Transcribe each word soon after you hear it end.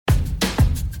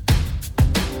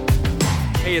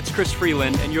Hey, it's Chris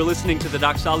Freeland, and you're listening to the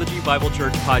Doxology Bible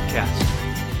Church podcast.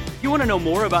 If you want to know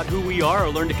more about who we are or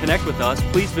learn to connect with us,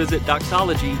 please visit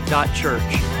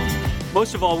doxology.church.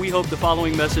 Most of all, we hope the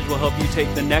following message will help you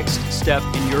take the next step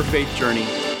in your faith journey,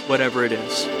 whatever it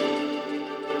is.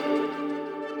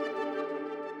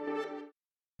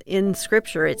 In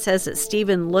Scripture, it says that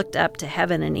Stephen looked up to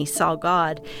heaven and he saw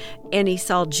God, and he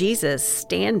saw Jesus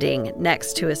standing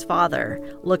next to his Father,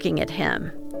 looking at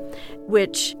him,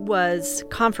 which was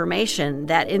confirmation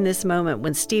that in this moment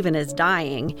when Stephen is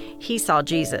dying, he saw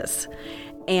Jesus.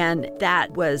 And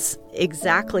that was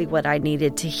exactly what I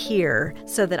needed to hear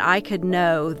so that I could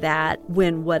know that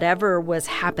when whatever was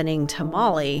happening to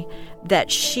Molly,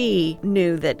 that she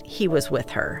knew that he was with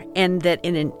her, and that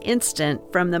in an instant,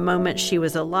 from the moment she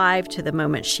was alive to the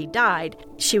moment she died,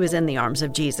 she was in the arms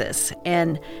of Jesus.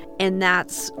 And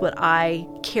that's what I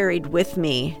carried with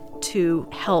me to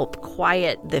help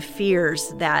quiet the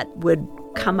fears that would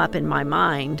come up in my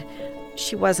mind.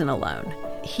 She wasn't alone.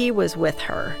 He was with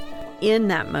her in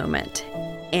that moment,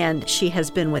 and she has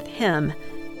been with him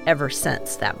ever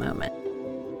since that moment.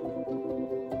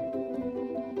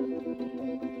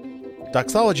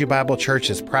 Doxology Bible Church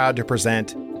is proud to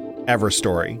present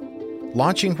Everstory,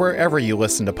 launching wherever you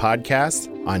listen to podcasts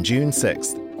on June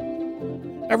 6th.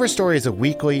 Everstory is a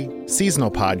weekly, seasonal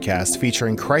podcast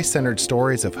featuring Christ-centered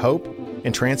stories of hope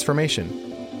and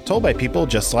transformation, told by people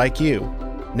just like you.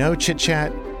 No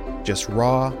chit-chat, just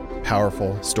raw,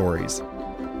 powerful stories.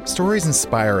 Stories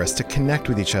inspire us to connect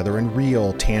with each other in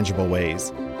real, tangible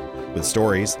ways. With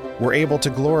stories, we're able to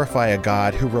glorify a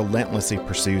God who relentlessly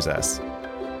pursues us.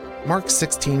 Mark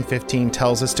 16:15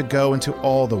 tells us to go into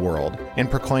all the world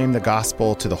and proclaim the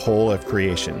gospel to the whole of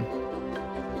creation.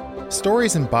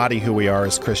 Stories embody who we are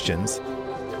as Christians.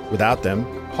 Without them,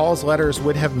 Paul's letters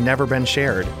would have never been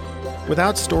shared.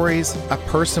 Without stories, a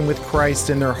person with Christ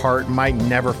in their heart might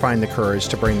never find the courage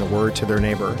to bring the word to their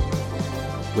neighbor.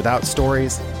 Without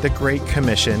stories, the Great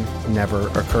Commission never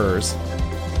occurs.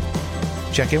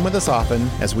 Check in with us often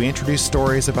as we introduce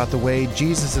stories about the way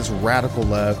Jesus' radical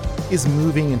love is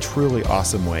moving in truly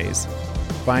awesome ways.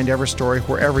 Find Everstory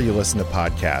wherever you listen to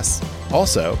podcasts.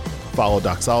 Also, follow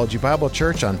Doxology Bible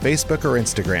Church on Facebook or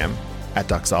Instagram at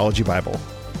Doxology Bible.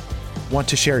 Want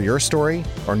to share your story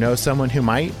or know someone who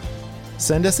might?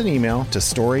 Send us an email to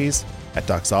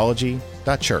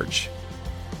stories@doxology.church.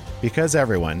 Because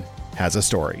everyone has a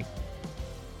story.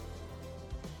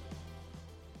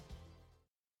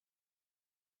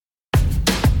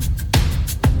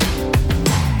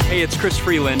 Hey, it's Chris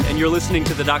Freeland, and you're listening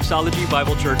to the Doxology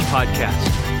Bible Church podcast.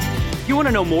 If you want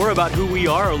to know more about who we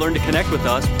are or learn to connect with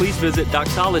us, please visit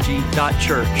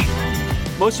doxology.church.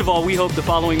 Most of all, we hope the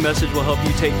following message will help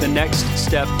you take the next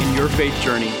step in your faith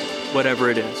journey, whatever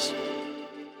it is.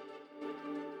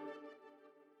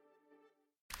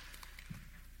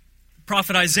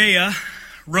 Prophet Isaiah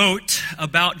wrote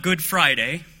about Good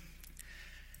Friday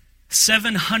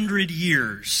 700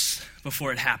 years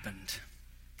before it happened.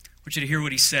 I want you to hear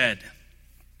what he said.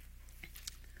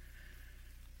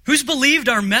 Who's believed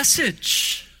our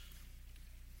message?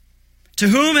 To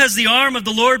whom has the arm of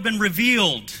the Lord been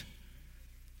revealed?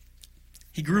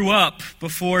 He grew up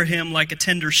before him like a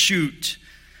tender shoot,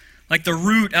 like the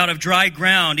root out of dry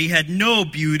ground. He had no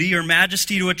beauty or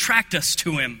majesty to attract us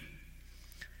to him.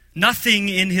 Nothing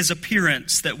in his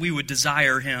appearance that we would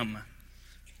desire him.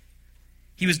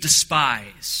 He was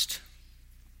despised,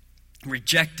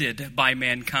 rejected by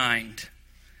mankind,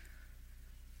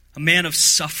 a man of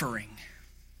suffering,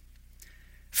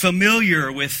 familiar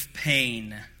with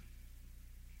pain,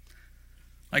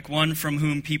 like one from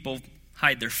whom people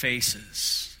hide their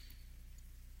faces.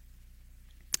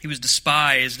 He was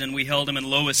despised, and we held him in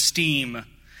low esteem.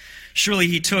 Surely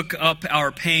he took up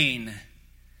our pain,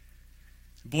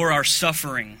 bore our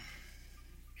suffering.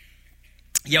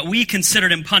 Yet we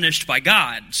considered him punished by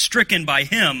God, stricken by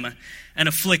him, and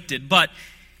afflicted. But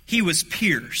he was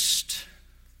pierced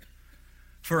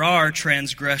for our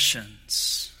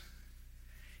transgressions.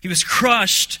 He was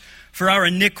crushed for our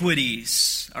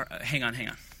iniquities. Hang on.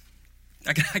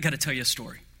 I got to tell you a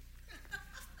story.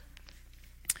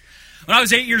 When I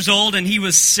was 8 years old and he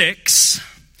was 6,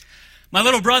 my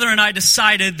little brother and I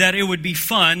decided that it would be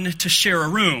fun to share a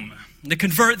room, to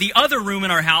convert the other room in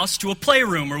our house to a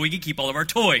playroom where we could keep all of our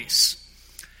toys.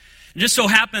 It just so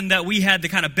happened that we had the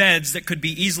kind of beds that could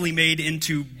be easily made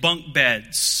into bunk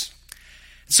beds.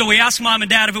 So we asked Mom and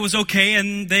Dad if it was okay,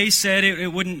 and they said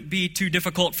it wouldn't be too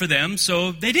difficult for them,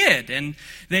 so they did. And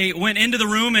they went into the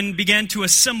room and began to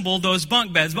assemble those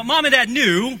bunk beds. But Mom and Dad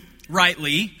knew,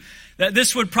 rightly, that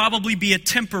this would probably be a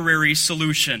temporary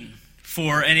solution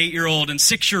for an 8-year-old and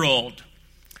 6-year-old.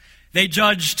 They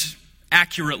judged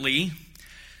accurately.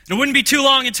 It wouldn't be too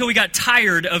long until we got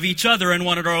tired of each other and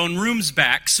wanted our own rooms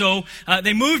back. So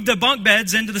they moved the bunk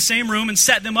beds into the same room and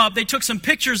set them up. They took some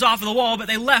pictures off of the wall, but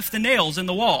they left the nails in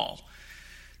the wall,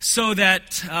 so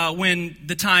that when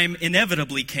the time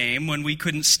inevitably came, when we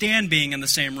couldn't stand being in the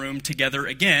same room together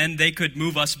again, they could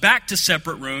move us back to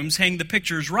separate rooms, hang the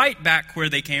pictures right back where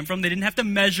they came from. They didn't have to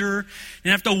measure,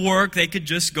 didn't have to work. They could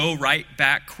just go right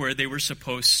back where they were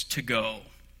supposed to go.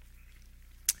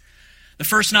 The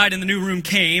first night in the new room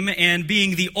came, and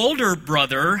being the older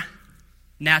brother,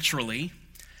 naturally,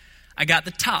 I got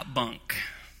the top bunk.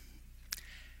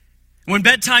 When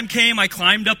bedtime came, I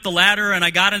climbed up the ladder and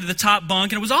I got into the top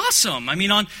bunk, and it was awesome. I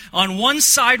mean, on one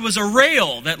side was a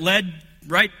rail that led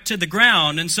right to the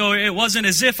ground, and so it wasn't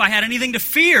as if I had anything to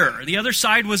fear. The other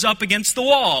side was up against the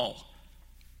wall,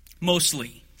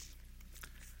 mostly.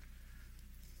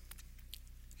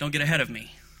 Don't get ahead of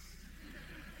me.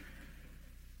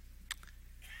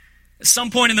 At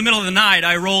some point in the middle of the night,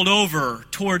 I rolled over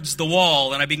towards the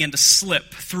wall and I began to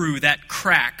slip through that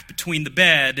crack between the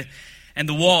bed and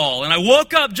the wall. And I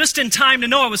woke up just in time to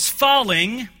know I was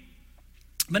falling,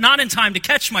 but not in time to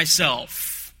catch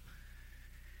myself.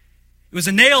 It was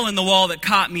a nail in the wall that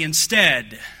caught me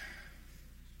instead,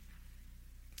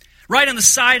 right on the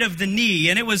side of the knee,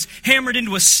 and it was hammered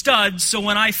into a stud, so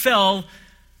when I fell,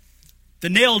 the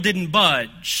nail didn't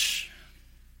budge.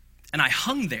 And I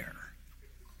hung there,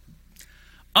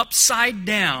 upside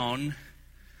down,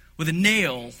 with a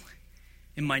nail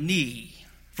in my knee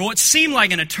for what seemed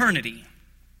like an eternity.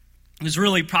 It was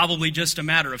really probably just a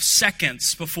matter of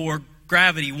seconds before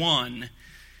gravity won,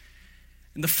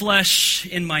 and the flesh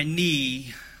in my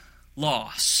knee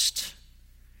lost.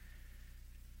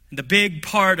 And the big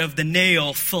part of the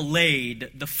nail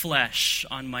filleted the flesh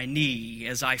on my knee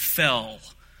as I fell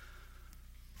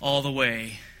all the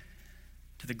way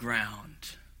to the ground.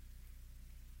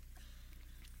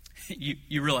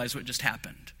 You realize what just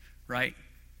happened, right?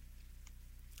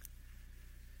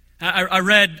 I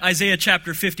read Isaiah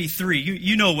chapter 53.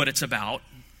 You know what it's about.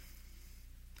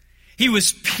 He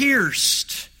was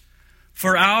pierced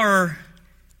for our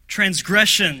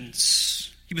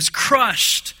transgressions. He was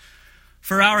crushed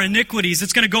for our iniquities.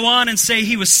 It's going to go on and say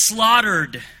he was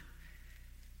slaughtered.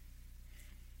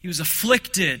 He was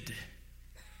afflicted.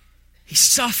 He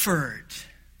suffered.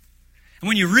 And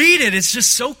when you read it, it's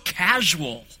just so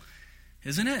casual,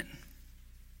 isn't it?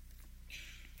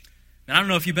 And I don't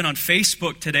know if you've been on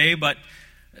Facebook today, but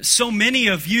so many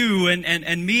of you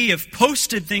and me have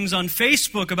posted things on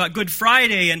Facebook about Good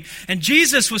Friday, and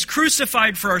Jesus was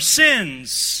crucified for our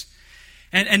sins,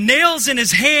 and nails in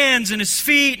his hands and his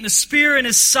feet and a spear in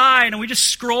his side, and we just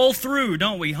scroll through,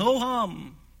 don't we?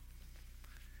 Ho-hum.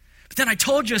 But then I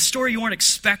told you a story you weren't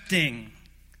expecting,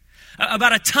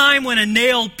 about a time when a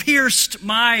nail pierced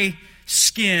my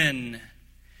skin.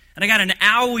 And I got an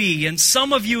owie, and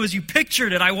some of you, as you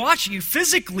pictured it, I watched you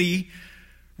physically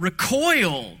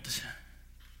recoiled.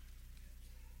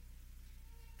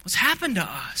 What's happened to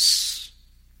us?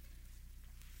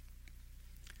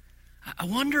 I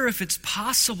wonder if it's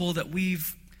possible that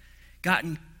we've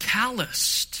gotten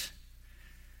calloused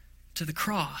to the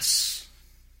cross.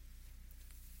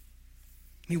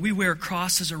 I mean, we wear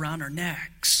crosses around our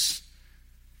necks.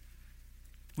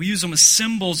 We use them as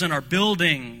symbols in our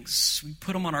buildings. We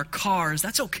put them on our cars.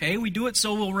 That's okay. We do it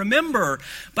so we'll remember.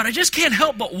 But I just can't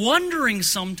help but wondering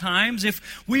sometimes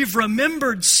if we've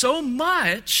remembered so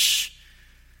much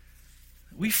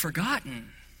that we've forgotten.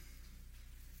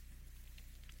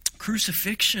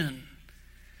 Crucifixion,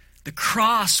 the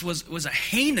cross was a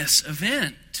heinous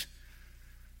event.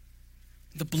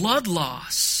 The blood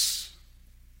loss,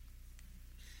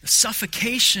 the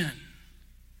suffocation,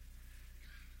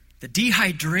 the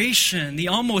dehydration, the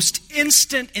almost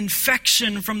instant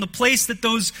infection from the place that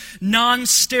those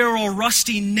non-sterile,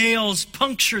 rusty nails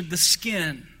punctured the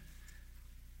skin.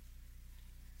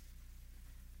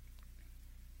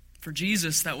 For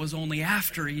Jesus, that was only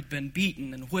after he'd been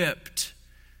beaten and whipped,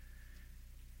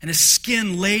 and his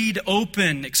skin laid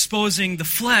open, exposing the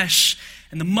flesh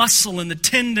and the muscle and the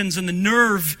tendons and the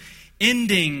nerve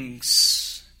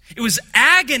endings. It was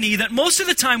agony that most of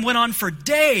the time went on for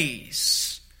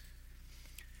days.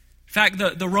 In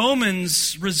fact, the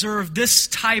Romans reserved this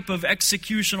type of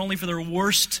execution only for their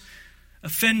worst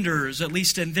offenders, at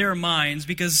least in their minds,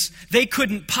 because they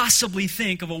couldn't possibly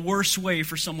think of a worse way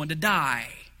for someone to die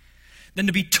than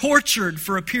to be tortured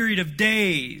for a period of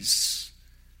days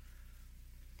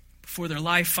before their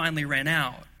life finally ran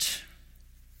out.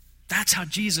 That's how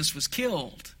Jesus was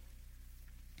killed.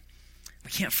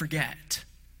 We can't forget.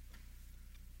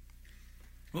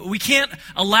 We can't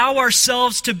allow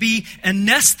ourselves to be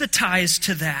anesthetized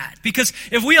to that. Because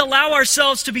if we allow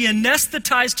ourselves to be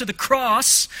anesthetized to the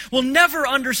cross, we'll never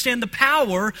understand the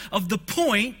power of the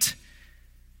point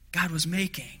God was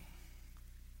making.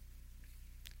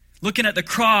 Looking at the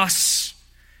cross,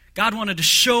 God wanted to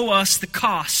show us the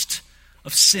cost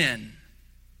of sin.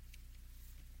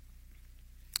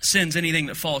 Sin's anything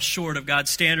that falls short of God's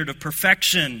standard of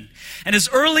perfection. And as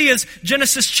early as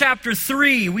Genesis chapter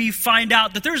 3, we find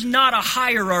out that there's not a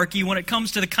hierarchy when it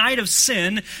comes to the kind of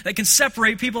sin that can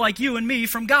separate people like you and me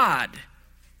from God.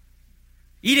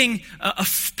 Eating a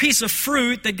piece of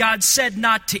fruit that God said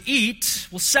not to eat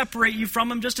will separate you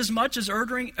from Him just as much as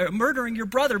murdering your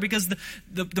brother, because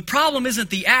the problem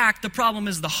isn't the act, the problem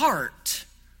is the heart.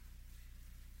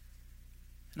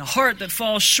 And a heart that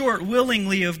falls short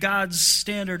willingly of God's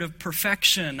standard of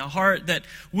perfection, a heart that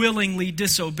willingly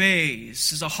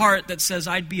disobeys, is a heart that says,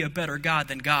 I'd be a better God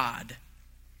than God.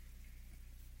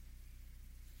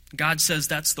 God says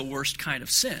that's the worst kind of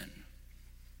sin.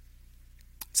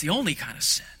 It's the only kind of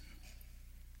sin.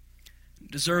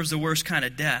 It deserves the worst kind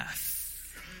of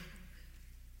death.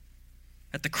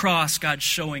 At the cross, God's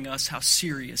showing us how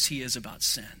serious He is about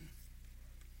sin.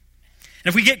 And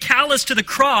if we get callous to the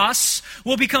cross,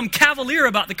 we'll become cavalier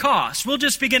about the cost. We'll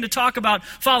just begin to talk about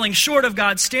falling short of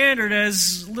God's standard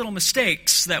as little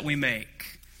mistakes that we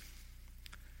make.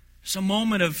 It's a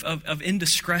moment of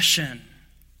indiscretion,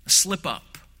 a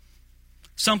slip-up,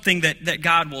 something that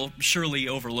God will surely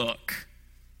overlook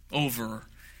over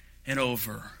and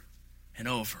over and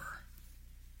over.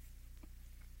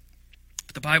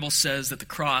 But the Bible says that the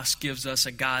cross gives us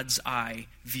a God's eye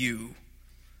view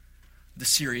the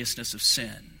seriousness of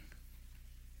sin.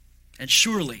 And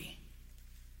surely,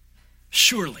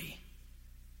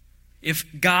 if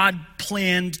God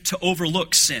planned to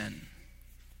overlook sin,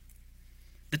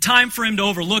 the time for Him to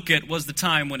overlook it was the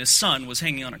time when His Son was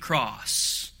hanging on a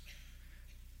cross,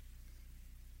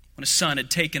 when His Son had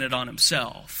taken it on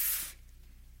Himself.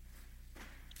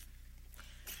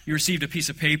 You received a piece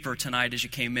of paper tonight as you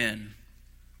came in.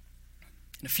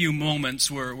 In a few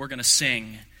moments, we're going to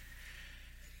sing.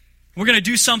 We're going to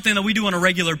do something that we do on a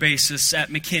regular basis at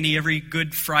Mckinney every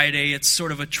Good Friday. It's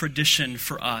sort of a tradition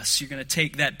for us. You're going to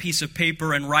take that piece of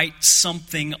paper and write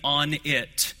something on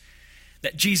it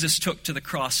that Jesus took to the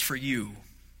cross for you.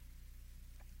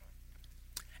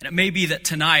 And it may be that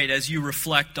tonight, as you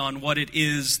reflect on what it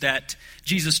is that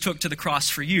Jesus took to the cross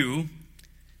for you,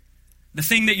 the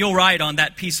thing that you'll write on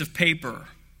that piece of paper,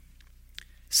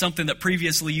 something that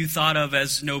previously you thought of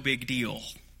as no big deal.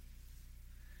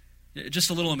 Just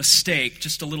a little mistake,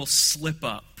 just a little slip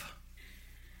up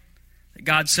that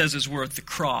God says is worth the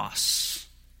cross.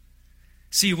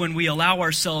 See, when we allow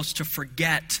ourselves to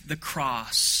forget the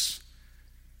cross,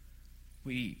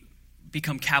 we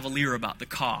become cavalier about the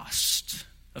cost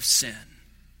of sin.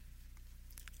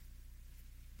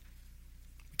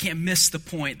 We can't miss the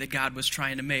point that God was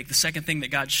trying to make. The second thing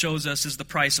that God shows us is the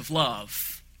price of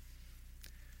love.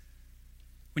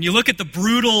 When you look at the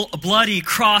brutal, bloody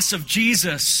cross of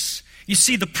Jesus, you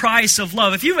see the price of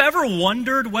love. If you've ever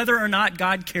wondered whether or not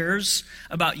God cares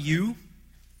about you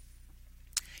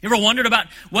ever wondered about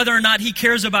whether or not He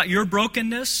cares about your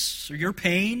brokenness or your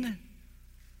pain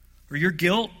or your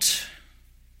guilt?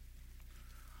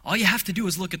 All you have to do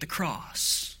is look at the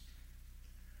cross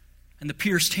and the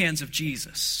pierced hands of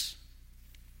Jesus.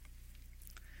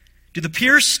 Do the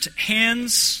pierced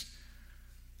hands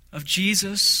of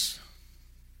Jesus,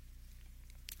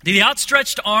 the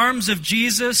outstretched arms of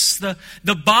Jesus, the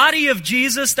body of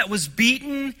Jesus that was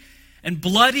beaten and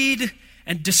bloodied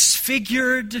and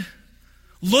disfigured,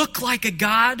 look like a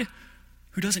God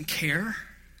who doesn't care?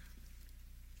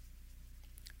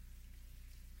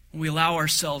 When we allow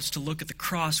ourselves to look at the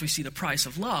cross, we see the price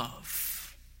of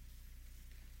love.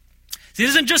 See, it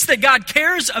isn't just that God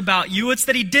cares about you, it's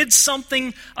that He did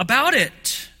something about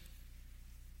it.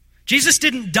 Jesus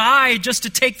didn't die just to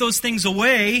take those things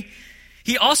away.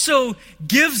 He also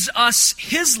gives us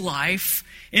His life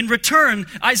in return.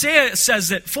 Isaiah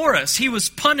says it for us. He was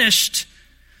punished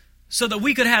so that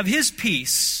we could have His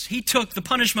peace. He took the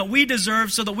punishment we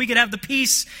deserved so that we could have the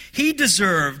peace He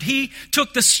deserved. He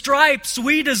took the stripes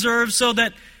we deserved so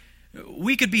that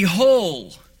we could be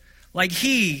whole like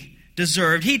He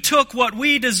deserved. He took what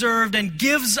we deserved and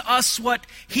gives us what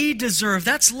He deserved.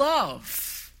 That's love.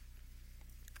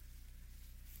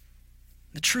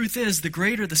 The truth is, the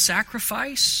greater the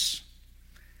sacrifice,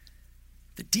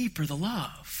 the deeper the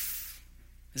love.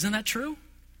 Isn't that true?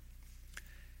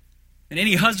 And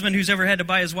any husband who's ever had to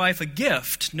buy his wife a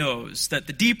gift knows that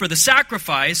the deeper the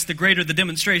sacrifice, the greater the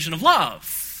demonstration of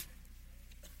love.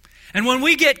 And when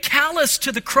we get callous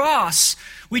to the cross,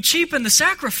 we cheapen the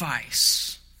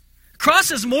sacrifice.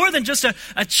 Cross is more than just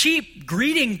a cheap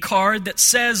greeting card that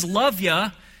says, love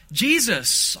ya,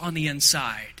 Jesus on the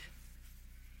inside.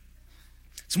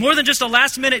 It's more than just a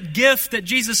last-minute gift that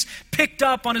Jesus picked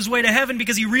up on his way to heaven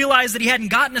because he realized that he hadn't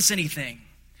gotten us anything.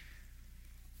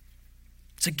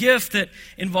 It's a gift that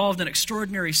involved an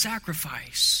extraordinary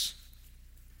sacrifice,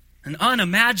 an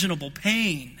unimaginable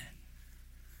pain,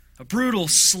 a brutal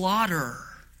slaughter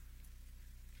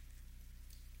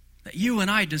that you and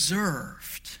I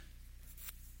deserved.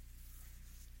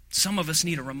 Some of us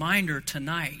need a reminder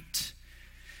tonight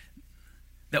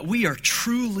that we are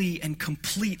truly and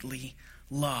completely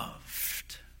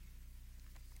loved.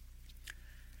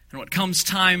 And when it comes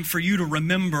time for you to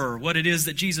remember what it is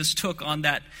that Jesus took on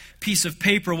that piece of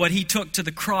paper, what he took to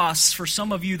the cross, for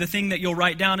some of you, the thing that you'll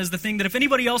write down is the thing that if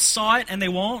anybody else saw it, and they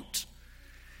won't,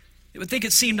 they would think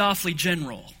it seemed awfully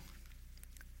general.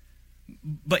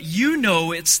 But you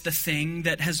know it's the thing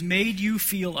that has made you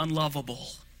feel unlovable,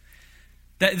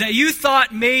 that you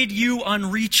thought made you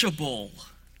unreachable.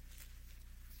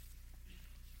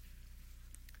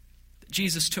 That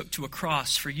Jesus took to a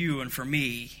cross for you and for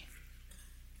me.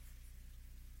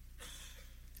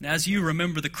 And as you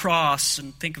remember the cross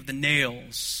and think of the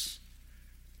nails,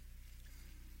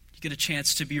 you get a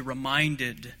chance to be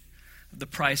reminded of the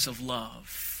price of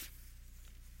love.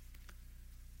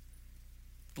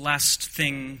 The last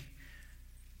thing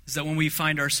is that when we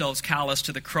find ourselves callous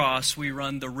to the cross, we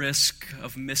run the risk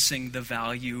of missing the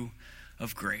value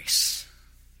of grace.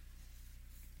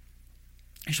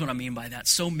 Here's what I mean by that.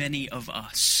 So many of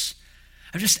us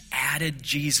have just added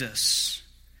Jesus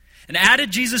and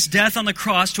added Jesus' death on the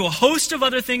cross to a host of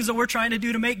other things that we're trying to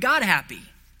do to make God happy.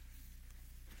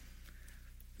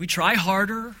 We try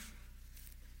harder.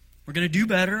 We're going to do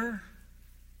better.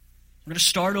 We're going to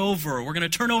start over. We're going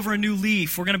to turn over a new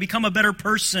leaf. We're going to become a better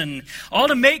person, all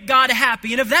to make God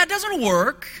happy. And if that doesn't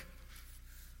work,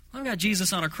 I've got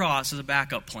Jesus on a cross as a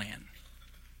backup plan.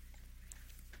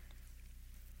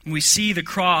 We see the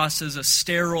cross as a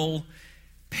sterile,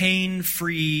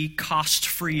 pain-free,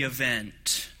 cost-free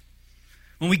event.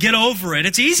 When we get over it,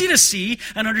 it's easy to see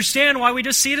and understand why we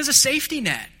just see it as a safety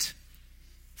net.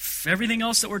 If everything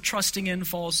else that we're trusting in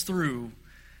falls through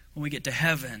when we get to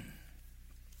heaven.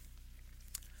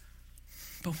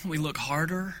 But when we look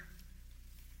harder,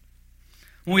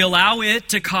 when we allow it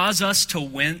to cause us to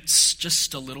wince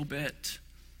just a little bit,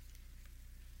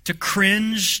 to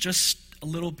cringe just a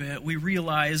little bit, we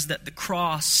realize that the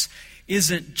cross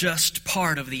isn't just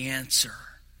part of the answer.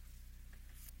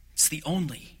 It's the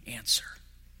only answer.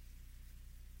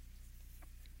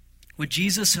 Would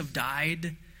Jesus have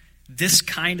died this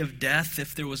kind of death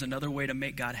if there was another way to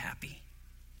make God happy?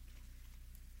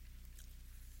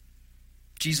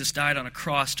 Jesus died on a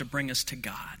cross to bring us to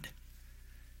God,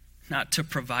 not to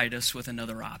provide us with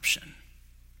another option.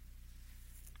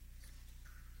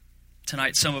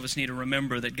 Tonight, some of us need to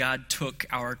remember that God took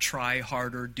our try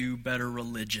harder, do better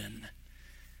religion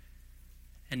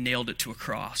and nailed it to a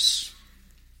cross.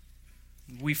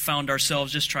 We found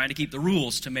ourselves just trying to keep the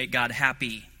rules to make God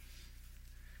happy.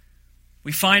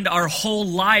 We find our whole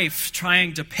life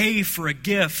trying to pay for a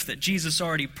gift that Jesus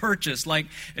already purchased, like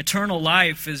eternal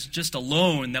life is just a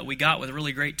loan that we got with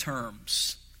really great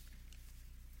terms.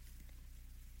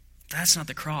 That's not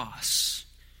the cross.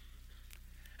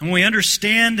 And when we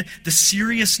understand the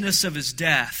seriousness of his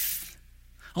death,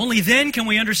 only then can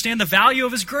we understand the value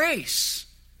of his grace.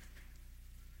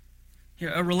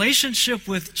 A relationship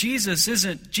with Jesus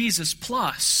isn't Jesus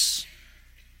plus.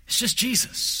 It's just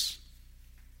Jesus.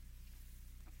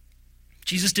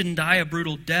 Jesus didn't die a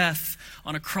brutal death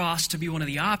on a cross to be one of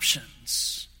the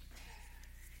options.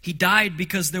 He died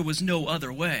because there was no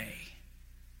other way.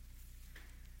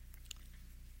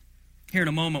 Here in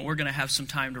a moment, we're going to have some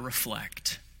time to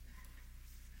reflect.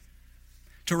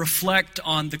 To reflect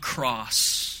on the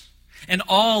cross and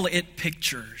all it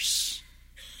pictures.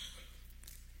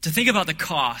 To think about the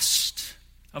cost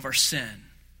of our sin.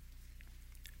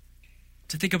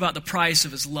 To think about the price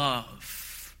of his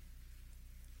love.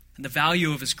 And the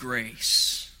value of his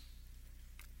grace.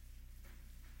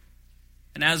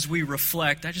 And as we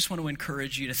reflect, I just want to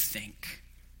encourage you to think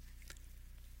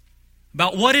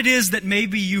about what it is that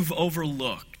maybe you've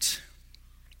overlooked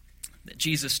that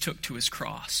Jesus took to his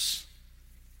cross.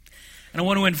 And I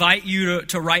want to invite you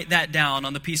to write that down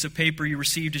on the piece of paper you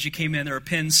received as you came in. There are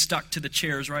pins stuck to the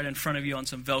chairs right in front of you on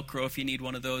some Velcro if you need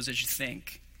one of those as you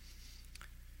think.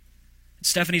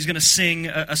 Stephanie's going to sing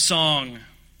a song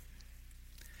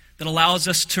that allows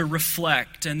us to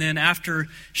reflect. And then after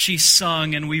she's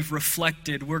sung and we've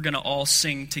reflected, we're going to all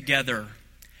sing together.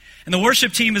 And the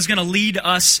worship team is going to lead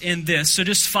us in this. So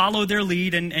just follow their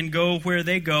lead and go where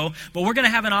they go. But we're going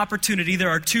to have an opportunity. There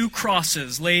are 2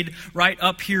 crosses laid right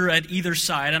up here at either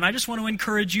side. And I just want to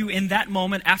encourage you in that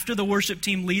moment, after the worship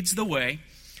team leads the way,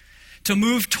 to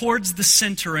move towards the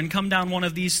center and come down one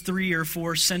of these 3 or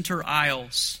 4 center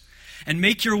aisles and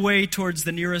make your way towards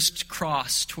the nearest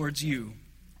cross towards you.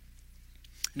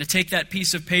 And to take that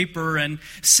piece of paper and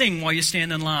sing while you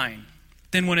stand in line.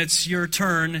 Then when it's your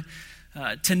turn,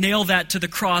 to nail that to the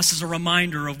cross as a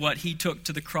reminder of what he took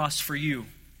to the cross for you.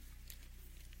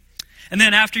 And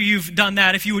then after you've done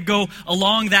that, if you would go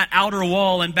along that outer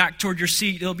wall and back toward your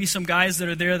seat, there'll be some guys that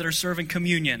are there that are serving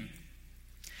communion.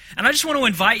 And I just want to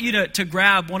invite you to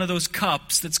grab one of those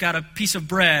cups that's got a piece of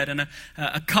bread and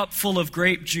a cup full of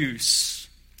grape juice.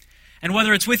 And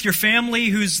whether it's with your family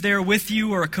who's there with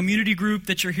you, or a community group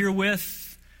that you're here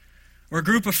with, or a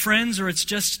group of friends, or it's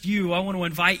just you, I want to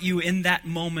invite you in that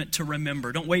moment to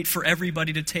remember. Don't wait for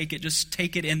everybody to take it. Just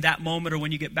take it in that moment or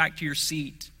when you get back to your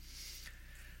seat.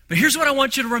 But here's what I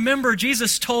want you to remember.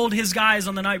 Jesus told his guys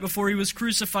on the night before he was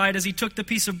crucified as he took the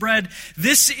piece of bread,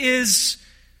 "This is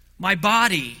my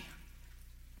body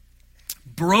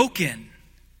broken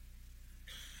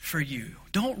for you."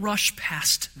 Don't rush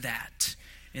past that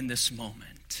in this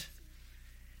moment.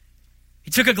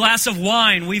 He took a glass of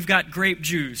wine. We've got grape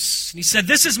juice. And he said,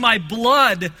 "This is my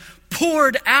blood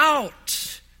poured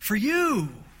out for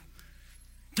you."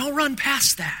 Don't run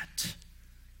past that.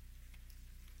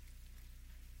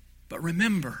 But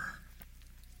remember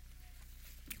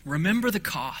the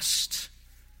cost.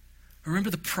 Remember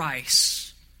the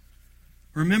price.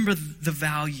 Remember the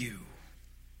value.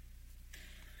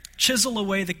 Chisel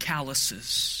away the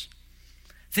calluses.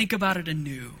 Think about it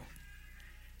anew.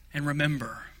 And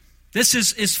remember, this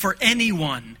is for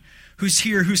anyone who's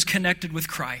here, who's connected with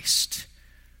Christ,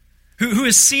 who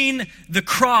has seen the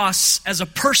cross as a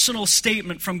personal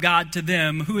statement from God to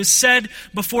them, who has said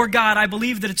before God, "I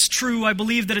believe that it's true, I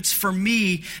believe that it's for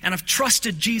me, and I've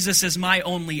trusted Jesus as my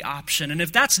only option." And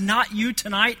if that's not you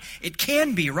tonight, it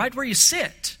can be right where you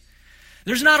sit.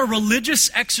 There's not a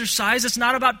religious exercise. It's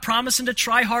not about promising to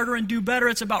try harder and do better.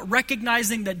 It's about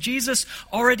recognizing that Jesus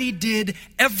already did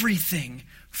everything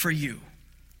for you.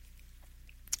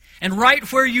 And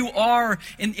right where you are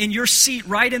in your seat,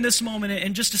 right in this moment,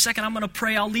 in just a second, I'm going to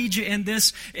pray. I'll lead you in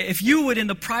this. If you would, in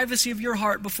the privacy of your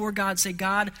heart before God, say,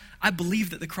 "God, I believe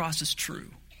that the cross is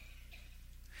true.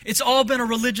 It's all been a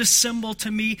religious symbol to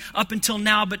me up until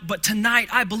now, but tonight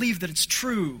I believe that it's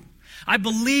true. I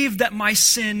believe that my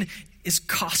sin is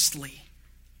costly.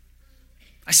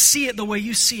 I see it the way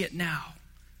you see it now.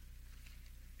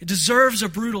 It deserves a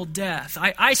brutal death.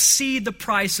 I see the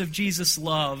price of Jesus'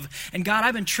 love. And God,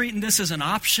 I've been treating this as an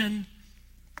option.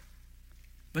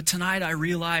 But tonight I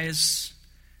realize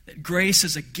that grace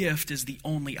as a gift is the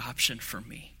only option for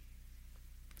me."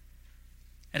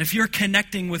 And if you're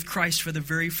connecting with Christ for the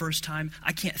very first time,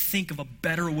 I can't think of a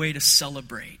better way to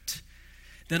celebrate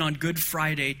than on Good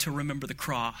Friday to remember the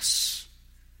cross.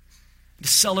 To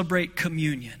celebrate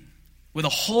communion with a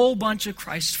whole bunch of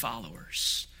Christ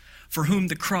followers for whom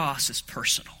the cross is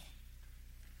personal.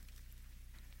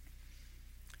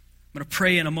 I'm going to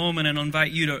pray in a moment and I'll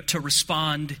invite you to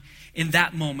respond in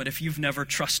that moment if you've never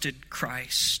trusted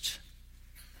Christ.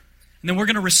 And then we're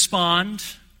going to respond,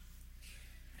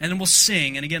 and then we'll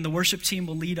sing. And again, the worship team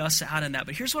will lead us out in that.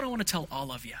 But here's what I want to tell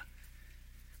all of you.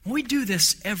 We do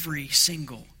this every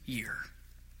single year.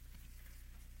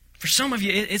 For some of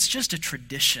you, it's just a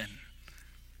tradition.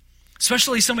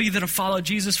 Especially some of you that have followed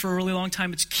Jesus for a really long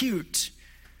time, it's cute.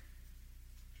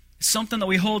 It's something that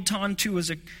we hold on to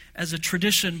as a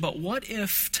tradition, but what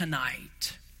if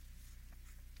tonight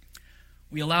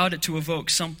we allowed it to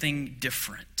evoke something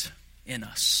different in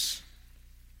us?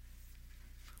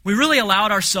 We really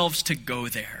allowed ourselves to go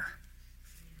there,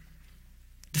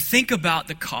 to think about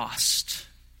the cost,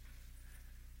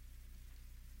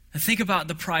 and think about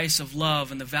the price of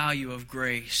love and the value of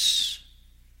grace.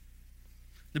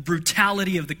 The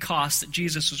brutality of the cost that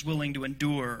Jesus was willing to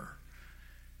endure.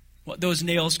 What those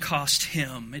nails cost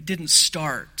him. It didn't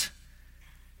start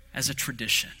as a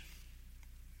tradition.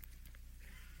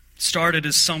 It started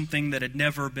as something that had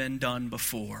never been done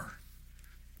before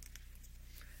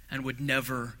and would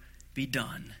never be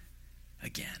done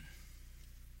again.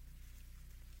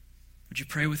 Would you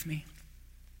pray with me?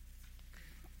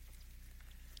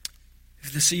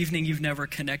 If this evening you've never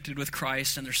connected with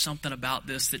Christ and there's something about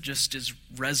this that just is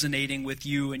resonating with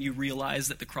you and you realize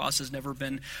that the cross has never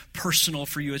been personal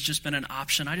for you, it's just been an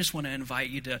option, I just want to invite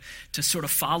you to sort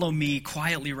of follow me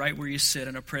quietly right where you sit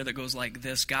in a prayer that goes like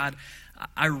this. God,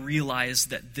 I realize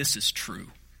that this is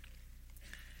true.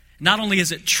 Not only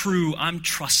is it true, I'm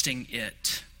trusting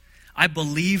it. I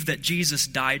believe that Jesus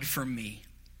died for me.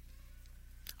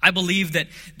 I believe that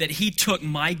he took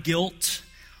my guilt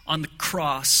on the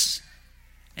cross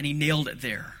and he nailed it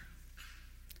there.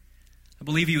 I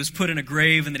believe he was put in a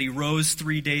grave and that he rose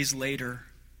 3 days later,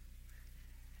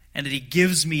 and that he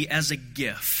gives me as a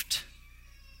gift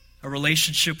a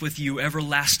relationship with you,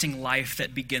 everlasting life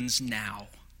that begins now.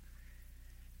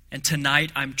 And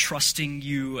tonight I'm trusting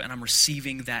you and I'm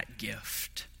receiving that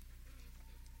gift.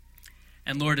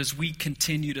 And Lord, as we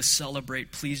continue to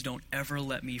celebrate, please don't ever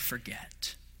let me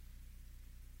forget.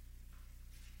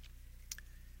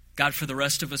 God, for the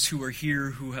rest of us who are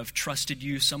here who have trusted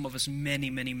you, some of us many,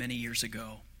 many, many years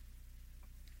ago,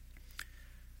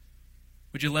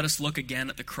 would you let us look again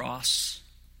at the cross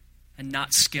and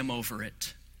not skim over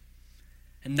it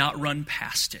and not run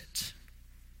past it?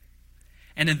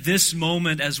 And in this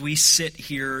moment, as we sit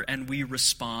here and we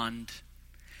respond,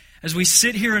 as we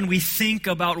sit here and we think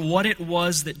about what it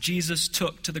was that Jesus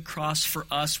took to the cross for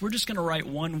us, we're just going to write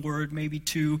one word, maybe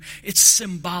two. It's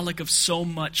symbolic of so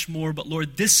much more. But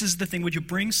Lord, this is the thing. Would you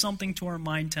bring something to our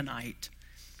mind tonight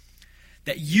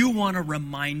that you want to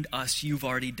remind us you've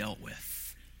already dealt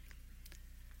with?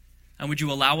 And would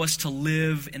you allow us to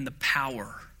live in the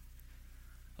power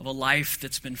of a life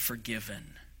that's been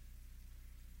forgiven,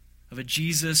 of a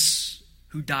Jesus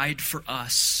who died for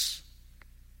us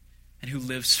and who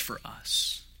lives for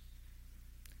us?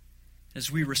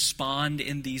 As we respond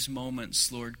in these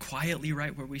moments, Lord, quietly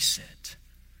right where we sit,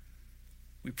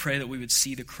 we pray that we would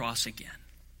see the cross again.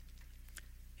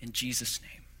 In Jesus'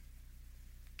 name,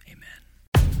 amen.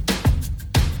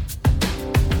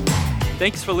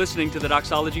 Thanks for listening to the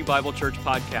Doxology Bible Church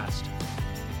podcast.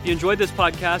 If you enjoyed this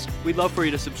podcast, we'd love for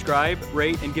you to subscribe,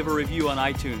 rate, and give a review on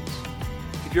iTunes.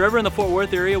 If you're ever in the Fort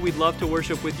Worth area, we'd love to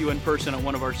worship with you in person at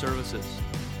one of our services.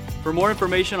 For more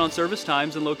information on service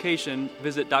times and location,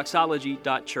 visit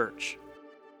doxology.church.